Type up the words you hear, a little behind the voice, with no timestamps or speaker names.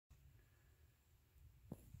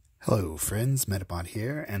Hello friends, Metapod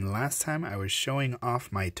here, and last time I was showing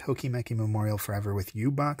off my Tokimeki Memorial Forever With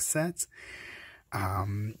You box sets,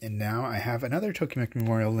 and now I have another Tokimeki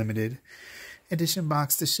Memorial limited edition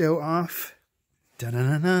box to show off.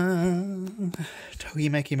 Da-da-da-da!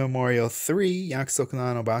 Tokimeki Memorial 3 Yakusoku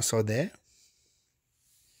no Basho de.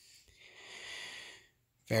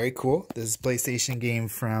 Very cool. This is a PlayStation game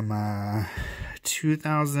from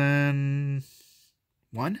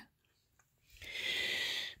 2001.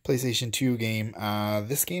 PlayStation 2 game.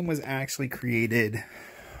 This game was actually created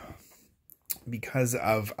because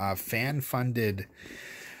of a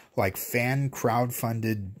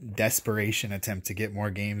fan-crowd-funded desperation attempt to get more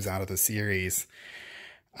games out of the series.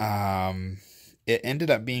 It ended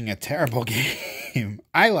up being a terrible game.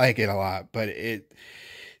 I like it a lot, but it's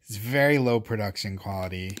very low production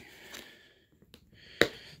quality.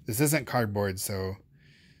 This isn't cardboard, so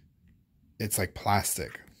it's like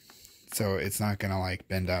plastic. So it's not going to like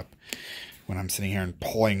bend up when I'm sitting here and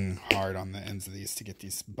pulling hard on the ends of these to get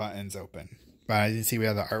these buttons open. But as you see, we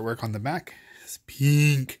have the artwork on the back. It's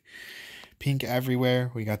pink. Pink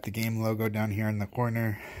everywhere. We got the game logo down here in the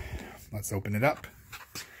corner. Let's open it up.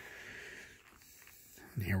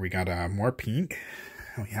 And here we got more pink.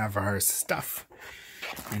 We have our stuff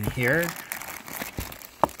in here.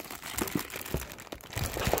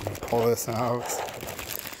 Pull this out.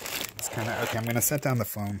 It's kind of okay. I'm going to set down the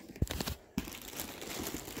phone.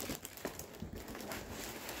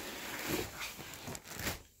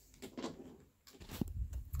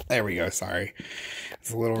 There we go, sorry.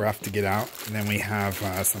 It's a little rough to get out. And then we have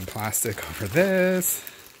some plastic over this.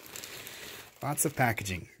 Lots of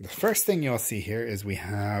packaging. The first thing you'll see here is we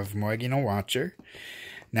have Moegi no Watcher.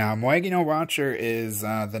 Now, Moegi no Watcher is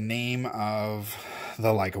the name of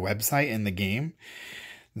the website in the game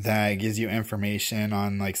that gives you information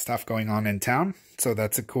on stuff going on in town. So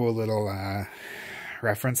that's a cool little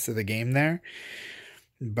reference to the game there.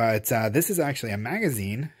 But this is actually a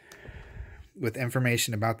magazine with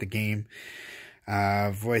information about the game.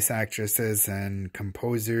 Voice actresses and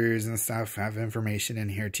composers and stuff have information in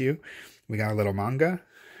here too. We got a little manga.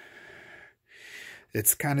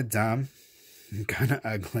 It's kind of dumb and kind of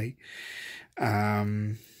ugly.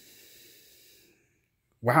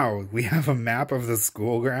 Wow, we have a map of the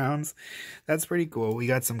school grounds. That's pretty cool. We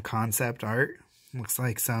got some concept art. Looks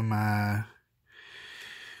like some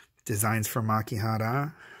designs for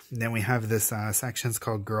Makihara. And then we have this sections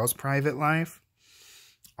called Girls' Private Life.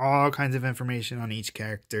 All kinds of information on each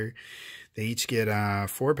character. They each get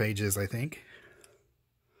 4 pages, I think.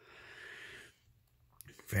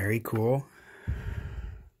 Very cool.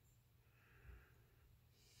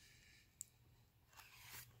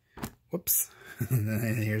 Whoops.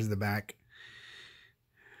 And here's the back.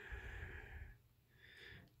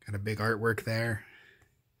 Got a big artwork there.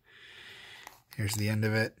 Here's the end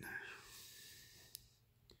of it.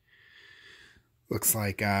 Looks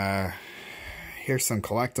like here's some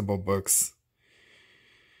collectible books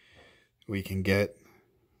we can get.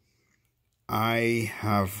 I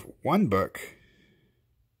have one book,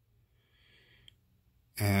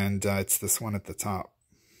 and it's this one at the top.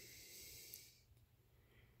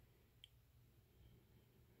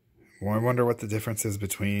 Well, I wonder what the difference is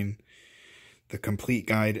between the complete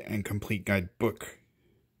guide and complete guide book.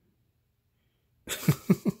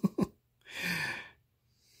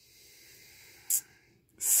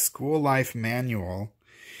 School Life Manual.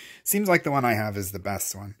 Seems like the one I have is the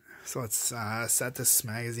best one. So let's set this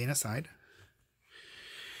magazine aside.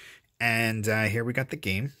 And here we got the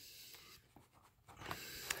game.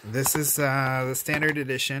 This is the standard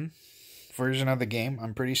edition version of the game,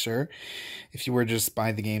 I'm pretty sure. If you were to just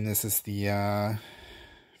buy the game, this is the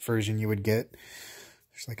version you would get.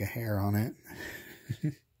 There's like a hair on it.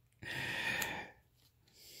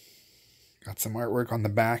 Got some artwork on the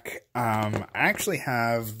back. I actually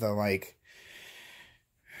have the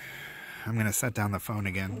I'm going to set down the phone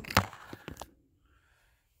again.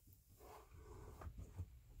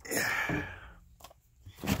 Yeah.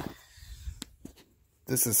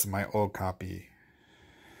 This is my old copy.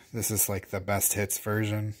 This is like the best hits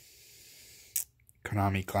version.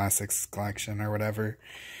 Konami Classics Collection or whatever.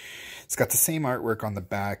 It's got the same artwork on the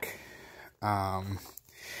back.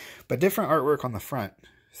 But different artwork on the front.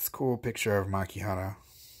 This cool picture of Makihara.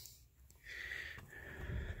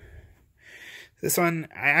 This one,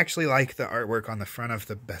 I actually like the artwork on the front of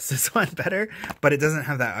the bestest one better, but it doesn't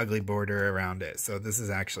have that ugly border around it, so this is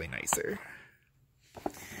actually nicer.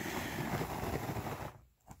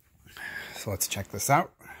 So let's check this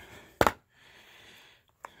out.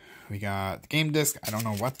 We got the game disc. I don't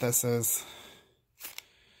know what this is.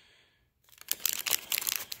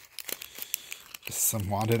 Just some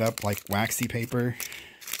wadded up waxy paper.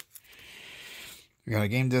 We got a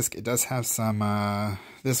game disc. It does have some,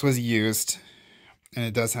 this was used, and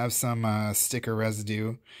it does have some sticker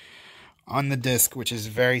residue on the disc, which is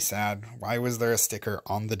very sad. Why was there a sticker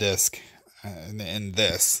on the disc in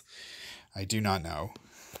this? I do not know.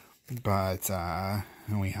 But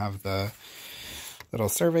and we have the little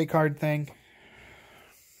survey card thing.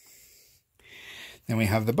 Then we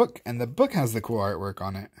have the book, and the book has the cool artwork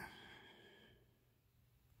on it.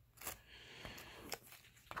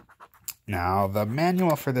 Now, the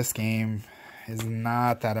manual for this game is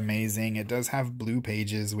not that amazing. It does have blue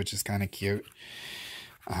pages, which is kind of cute.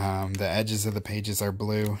 The edges of the pages are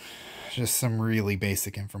blue. Just some really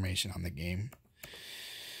basic information on the game.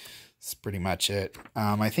 That's pretty much it.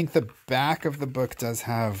 I think the back of the book does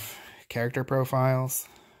have character profiles.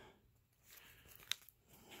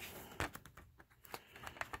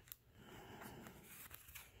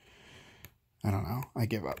 I don't know. I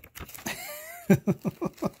give up.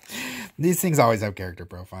 These things always have character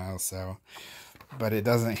profiles, so... But it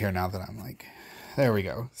doesn't here now that I'm like... There we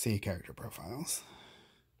go. See character profiles.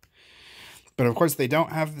 But of course, they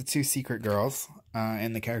don't have the two secret girls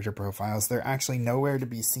in the character profiles. They're actually nowhere to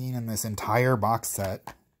be seen in this entire box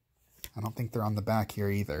set. I don't think they're on the back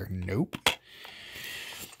here either. Nope.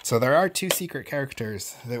 So there are two secret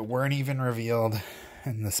characters that weren't even revealed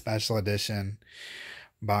in the special edition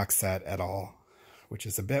box set at all, which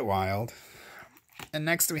is a bit wild. And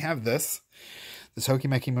next we have this, the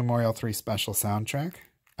Tokimeki Memorial 3 special soundtrack.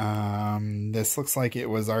 This looks like it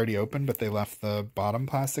was already open, but they left the bottom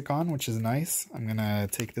plastic on, which is nice. I'm going to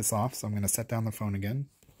take this off, so I'm going to set down the phone again.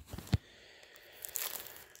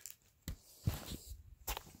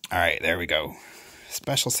 Alright, there we go.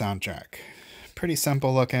 Special soundtrack. Pretty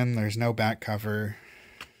simple looking. There's no back cover.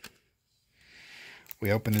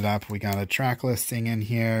 We opened it up. We got a track listing in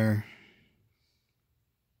here.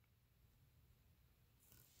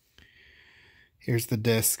 Here's the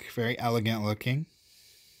disc. Very elegant looking.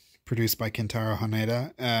 Produced by Kentaro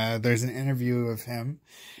Haneda. There's an interview of him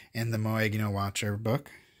in the Moegi no Watcher book.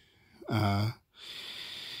 Tokimeki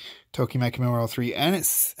Memorial 3. And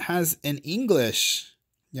it has an English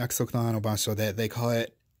Yakusoku no Basho that they call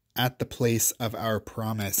it At the Place of Our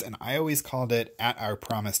Promise. And I always called it At Our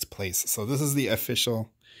Promised Place. So this is the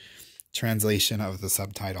official translation of the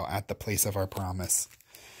subtitle, At the Place of Our Promise.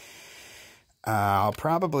 I'll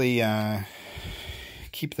probably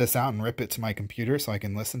keep this out and rip it to my computer so I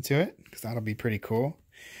can listen to it, because that'll be pretty cool.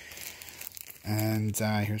 And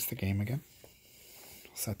here's the game again.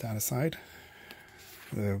 I'll set that aside.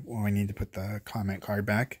 We need to put the comment card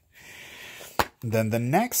back. Then the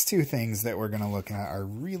next two things that we're going to look at are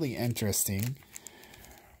really interesting.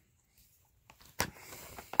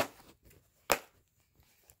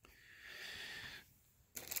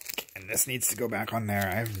 And this needs to go back on there.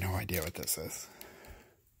 I have no idea what this is.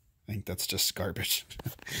 I think that's just garbage.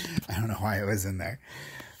 I don't know why it was in there.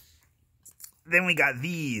 Then we got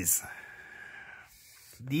these.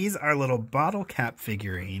 These are little bottle cap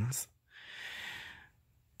figurines.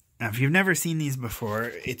 Now, if you've never seen these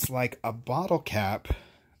before, it's like a bottle cap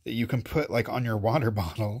that you can put like on your water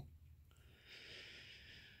bottle.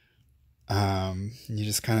 You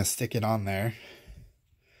just kind of stick it on there.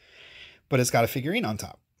 But it's got a figurine on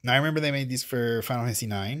top. Now, I remember they made these for Final Fantasy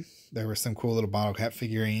IX. There were some cool little bottle cap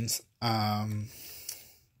figurines. My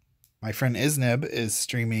friend Isnib is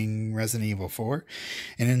streaming Resident Evil 4.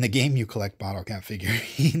 And in the game, you collect bottle cap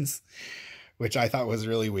figurines, which I thought was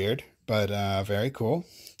really weird, but very cool.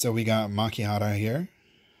 So we got Makihara here.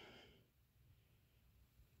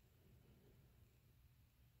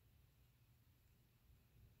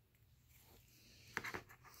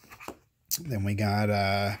 Then we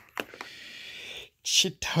got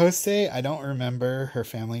Chitose. I don't remember her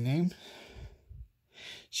family name.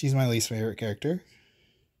 She's my least favorite character.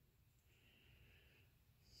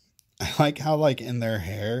 I like how, like, in their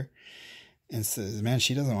hair, it says, man,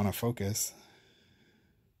 she doesn't want to focus.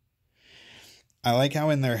 I like how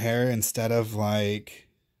in their hair, instead of, like,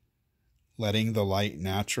 letting the light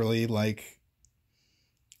naturally, like,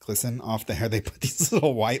 glisten off the hair, they put these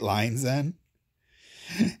little white lines in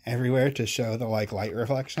everywhere to show the, like, light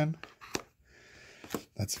reflection.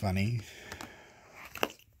 That's funny.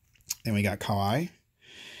 Then we got Kawai.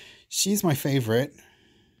 She's my favorite.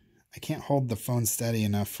 I can't hold the phone steady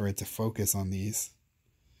enough for it to focus on these.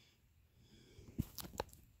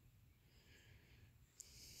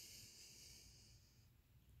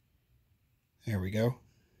 There we go.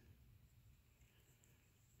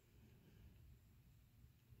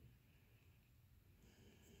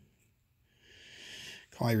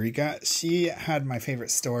 Kawaii Rika. She had my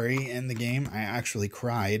favorite story in the game. I actually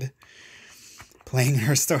cried playing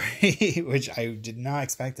her story, which I did not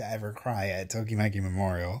expect to ever cry at Tokimeki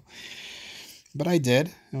Memorial. But I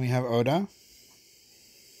did. And we have Oda.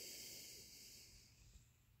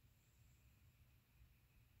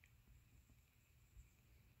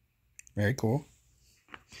 Very cool.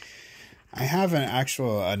 I have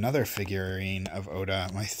another figurine of Oda.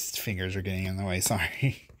 My fingers are getting in the way,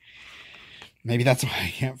 sorry. Maybe that's why I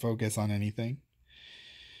can't focus on anything.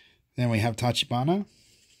 Then we have Tachibana.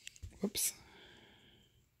 Whoops.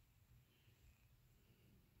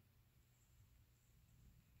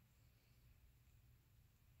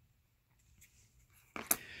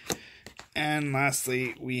 And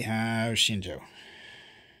lastly, we have Shinjo.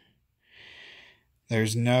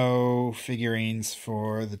 There's no figurines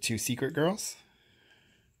for the 2 secret girls.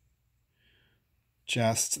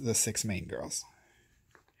 Just the 6 main girls.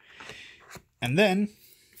 And then,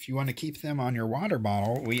 if you want to keep them on your water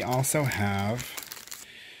bottle, we also have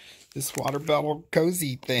this water bottle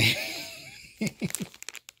cozy thing.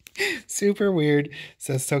 Super weird. It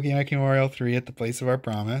says Tokimeki Memorial 3 at the place of our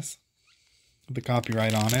promise. With the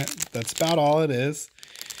copyright on it. That's about all it is.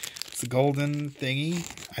 It's a golden thingy.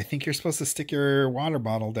 I think you're supposed to stick your water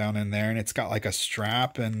bottle down in there, and it's got like a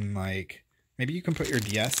strap, and like maybe you can put your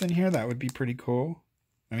DS in here. That would be pretty cool.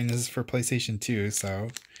 I mean, this is for PlayStation 2, so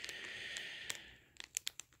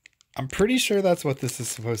I'm pretty sure that's what this is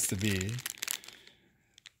supposed to be.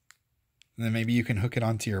 And then maybe you can hook it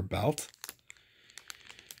onto your belt.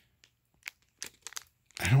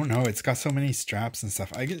 I don't know. It's got so many straps and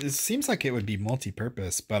stuff. It seems like it would be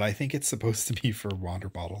multi-purpose, but I think it's supposed to be for water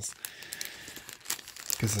bottles.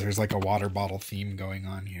 Because there's like a water bottle theme going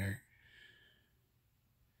on here.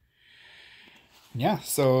 Yeah,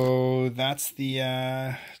 so that's the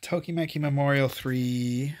Tokimeki Memorial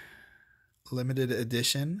 3 limited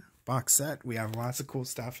edition box set. We have lots of cool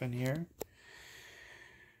stuff in here.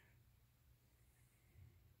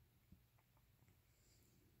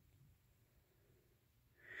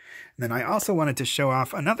 And then I also wanted to show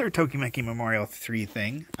off another Tokimeki Memorial 3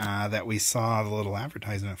 thing that we saw the little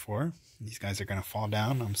advertisement for. These guys are going to fall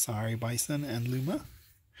down. I'm sorry, Bison and Luma.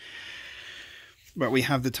 But we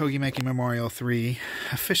have the Tokimeki Memorial 3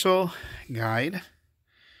 official guide.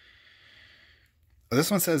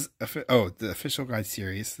 This one says, the official guide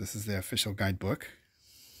series. This is the official guidebook.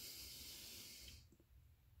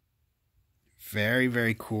 Very,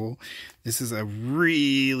 very cool. This is a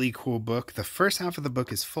really cool book. The first half of the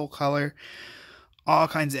book is full color. All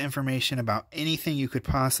kinds of information about anything you could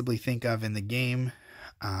possibly think of in the game.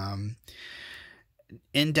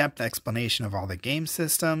 In-depth explanation of all the game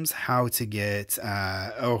systems. How to get,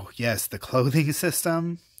 the clothing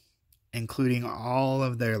system. Including all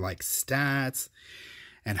of their like stats.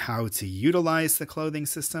 And how to utilize the clothing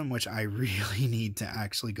system. Which I really need to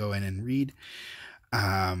actually go in and read.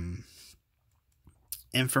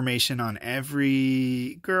 Information on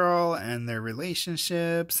every girl and their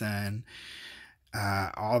relationships and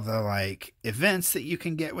all the like events that you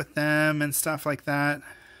can get with them and stuff like that.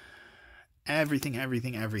 Everything.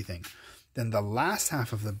 Then the last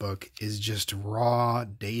half of the book is just raw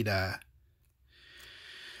data.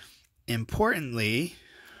 Importantly,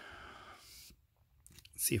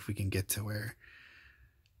 let's see if we can get to where.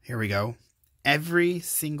 Here we go. Every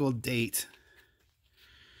single date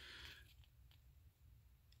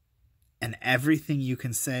and everything you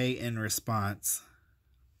can say in response.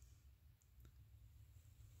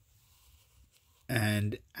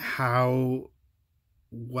 And how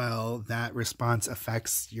well that response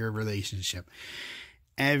affects your relationship.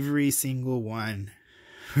 Every single one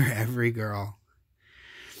for every girl.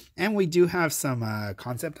 And we do have some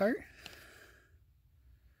concept art.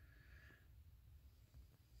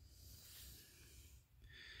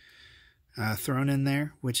 Thrown in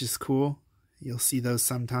there, which is cool. You'll see those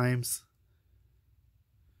sometimes.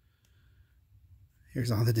 Here's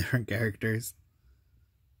all the different characters.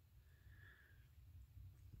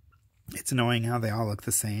 It's annoying how they all look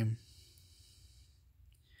the same.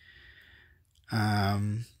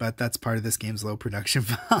 But that's part of this game's low production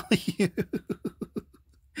value.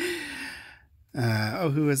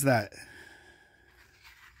 Who is that?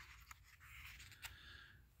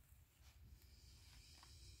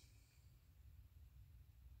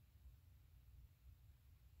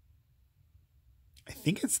 I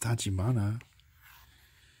think it's Tachibana.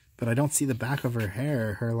 But I don't see the back of her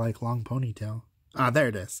hair, her like long ponytail. Ah, there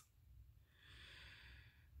it is.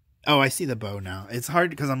 Oh, I see the bow now. It's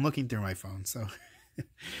hard because I'm looking through my phone, so.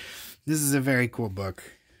 This is a very cool book.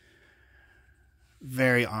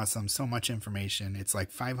 Very awesome. So much information. It's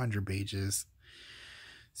like 500 pages.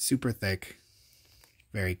 Super thick.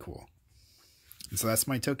 Very cool. So that's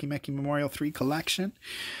my Tokimeki Memorial 3 collection.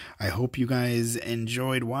 I hope you guys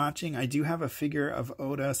enjoyed watching. I do have a figure of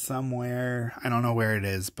Oda somewhere. I don't know where it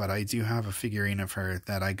is, but I do have a figurine of her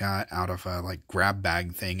that I got out of a like grab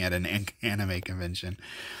bag thing at an anime convention.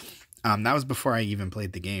 That was before I even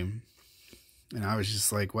played the game. And I was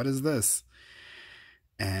just like, what is this?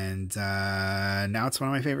 And now it's one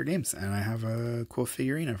of my favorite games. And I have a cool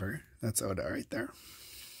figurine of her. That's Oda right there.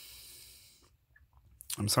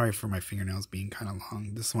 I'm sorry for my fingernails being kind of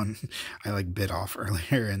long. This one I like bit off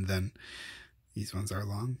earlier, and then these ones are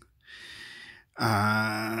long.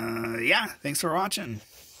 Yeah, thanks for watching.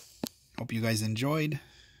 Hope you guys enjoyed.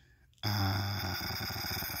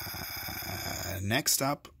 Next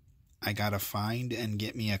up, I gotta find and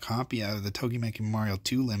get me a copy of the Tokimeki Memorial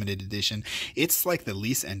 2 limited edition. It's like the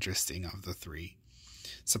least interesting of the three,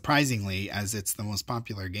 surprisingly, as it's the most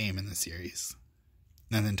popular game in the series.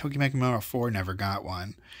 And then Tokimeki Memorial 4 never got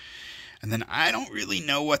one. And then I don't really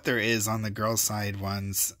know what there is on the girls' side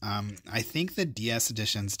ones. I think the DS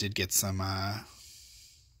editions did get some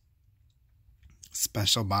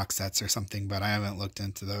special box sets or something, but I haven't looked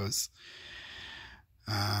into those.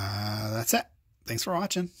 That's it. Thanks for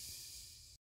watching.